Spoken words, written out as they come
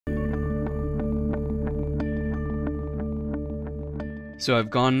So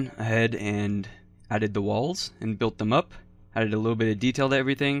I've gone ahead and added the walls and built them up, added a little bit of detail to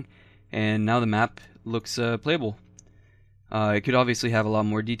everything, and now the map looks playable. It could obviously have a lot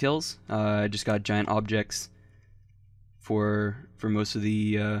more details. I just got giant objects for most of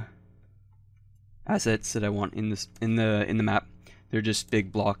the assets that I want in the map. They're just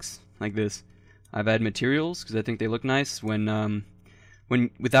big blocks like this. I've added materials because I think they look nice when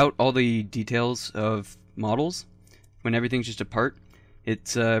without all the details of models, when everything's just a part.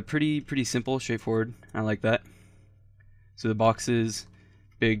 It's pretty simple, straightforward. I like that. So the boxes,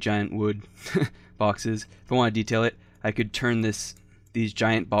 big giant wood boxes. If I want to detail it, I could turn these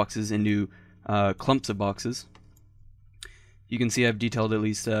giant boxes into clumps of boxes. You can see I've detailed at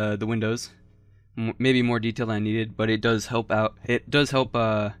least the windows. Maybe more detail than I needed, but it does help out. It does help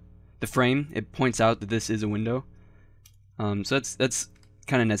the frame. It points out that this is a window. So that's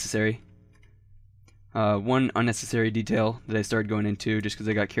kind of necessary. One unnecessary detail that I started going into just because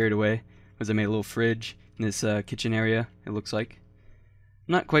I got carried away was I made a little fridge in this kitchen area, it looks like.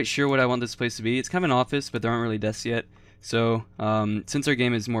 I'm not quite sure what I want this place to be. It's kind of an office, but there aren't really desks yet. So since our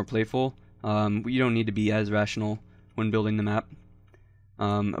game is more playful, you don't need to be as rational when building the map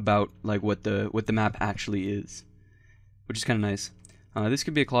about like what the map actually is, which is kind of nice. This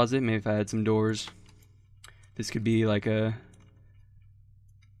could be a closet, maybe if I had some doors. This could be like an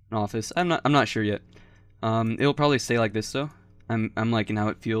office. I'm not sure yet. It'll probably stay like this though. I'm liking how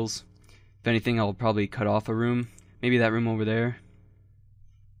it feels. If anything, I'll probably cut off a room. Maybe that room over there.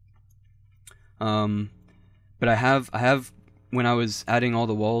 But I have when I was adding all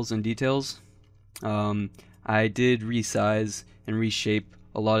the walls and details, I did resize and reshape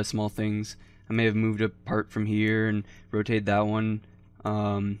a lot of small things. I may have moved a part from here and rotated that one.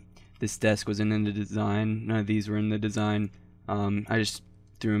 This desk wasn't in the design. None of these were in the design. I just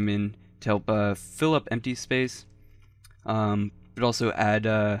threw them in to help fill up empty space, but also add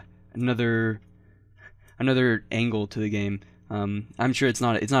another angle to the game. I'm sure it's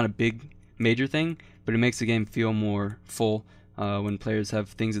not a big major thing, but it makes the game feel more full when players have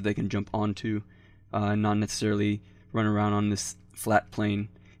things that they can jump onto, not necessarily run around on this flat plane.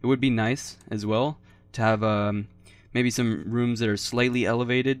 It would be nice as well to have maybe some rooms that are slightly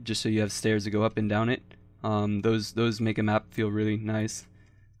elevated, just so you have stairs that go up and down it. Those make a map feel really nice.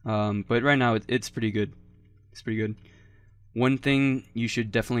 But right now it's pretty good. It's pretty good. One thing you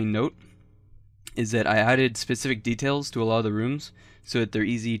should definitely note is that I added specific details to a lot of the rooms so that they're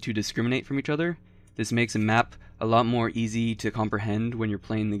easy to discriminate from each other. This makes a map a lot more easy to comprehend when you're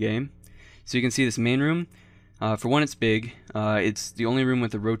playing the game. So you can see this main room. For one, it's big. It's the only room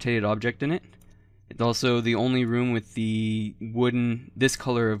with a rotated object in it. It's also the only room with this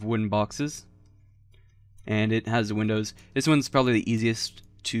color of wooden boxes. And it has the windows. This one's probably the easiest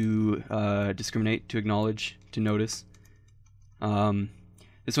to discriminate, to acknowledge, to notice.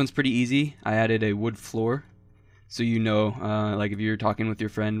 This one's pretty easy. I added a wood floor, so you know, like if you're talking with your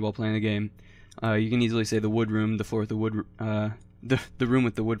friend while playing the game, you can easily say the wood room, the floor with the wood, the room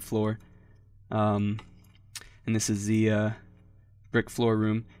with the wood floor. And this is the brick floor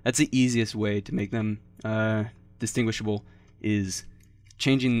room. That's the easiest way to make them distinguishable, is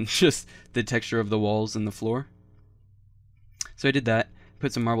changing just the texture of the walls and the floor. So I did that.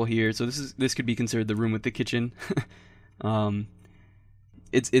 Put some marble here. So this could be considered the room with the kitchen.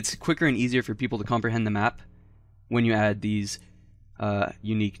 It's quicker and easier for people to comprehend the map when you add these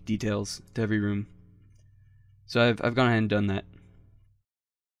unique details to every room. So I've gone ahead and done that.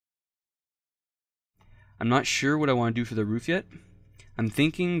 I'm not sure what I want to do for the roof yet. I'm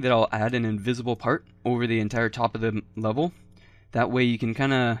thinking that I'll add an invisible part over the entire top of the level. That way you can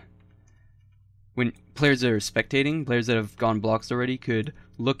kind of, when players that are spectating, players that have gone Bloxxer already, could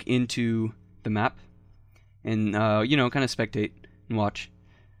look into the map and you know, kind of spectate and watch.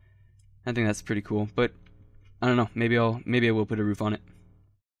 I think that's pretty cool, but I don't know, maybe I will put a roof on it.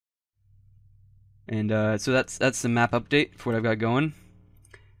 And so that's the map update for what I've got going.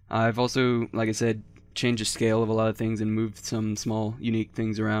 I've also, like I said, changed the scale of a lot of things and moved some small unique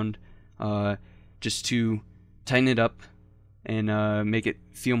things around just to tighten it up and make it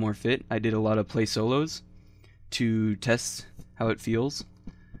feel more fit. I did a lot of play solos to test how it feels.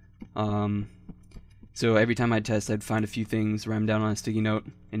 So every time I'd test, I'd find a few things, write them down on a sticky note,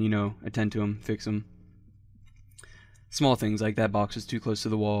 and, you know, attend to them, fix them. Small things like that box was too close to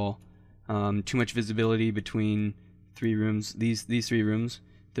the wall, too much visibility between three rooms. These three rooms,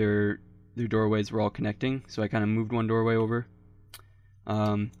 their doorways were all connecting, so I kind of moved one doorway over.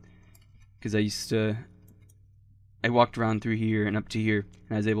 Because I walked around through here and up to here,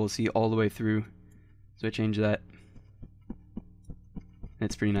 and I was able to see all the way through. So I changed that. And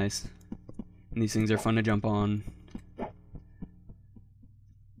it's pretty nice. And these things are fun to jump on.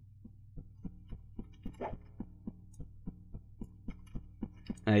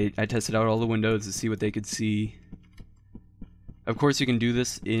 I tested out all the windows to see what they could see. Of course, you can do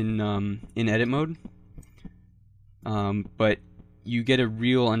this in edit mode, but you get a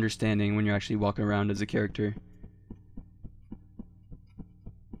real understanding when you're actually walking around as a character.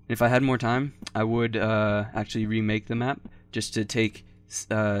 If I had more time, I would actually remake the map just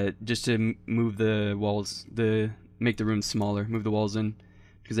to move the walls, make the rooms smaller, move the walls in,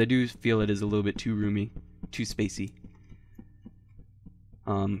 because I do feel it is a little bit too roomy, too spacey.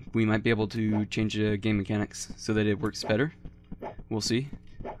 We might be able to change the game mechanics so that it works better. We'll see.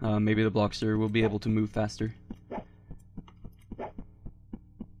 Maybe the Bloxxer will be able to move faster.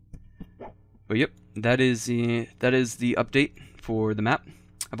 But yep, that is the update for the map.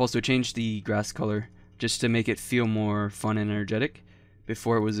 I've also changed the grass color just to make it feel more fun and energetic.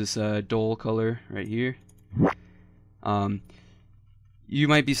 Before it was this dull color right here. You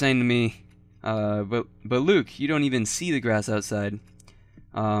might be saying to me, but Luke, you don't even see the grass outside.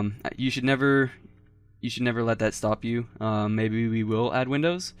 You should never let that stop you. Maybe we will add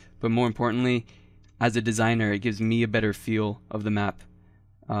windows, but more importantly, as a designer, it gives me a better feel of the map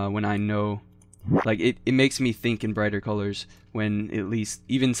when I know. Like it makes me think in brighter colors when at least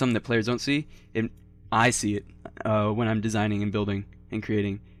even some that players don't see. I see it when I'm designing and building and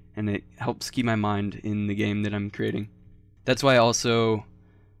creating, and it helps keep my mind in the game that I'm creating. That's why I also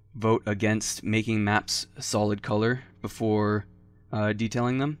vote against making maps a solid color before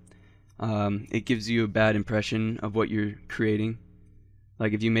detailing them. It gives you a bad impression of what you're creating.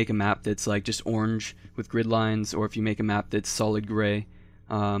 Like if you make a map that's like just orange with grid lines, or if you make a map that's solid gray,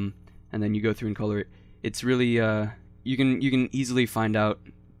 and then you go through and color it, it's really you can easily find out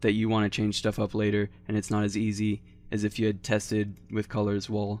that you want to change stuff up later, and it's not as easy as if you had tested with colors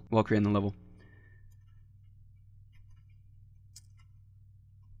while creating the level.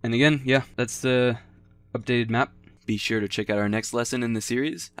 And again, yeah, that's the updated map. Be sure to check out our next lesson in the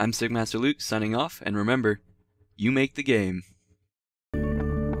series. I'm Stickmasterluke signing off, and remember, you make the game.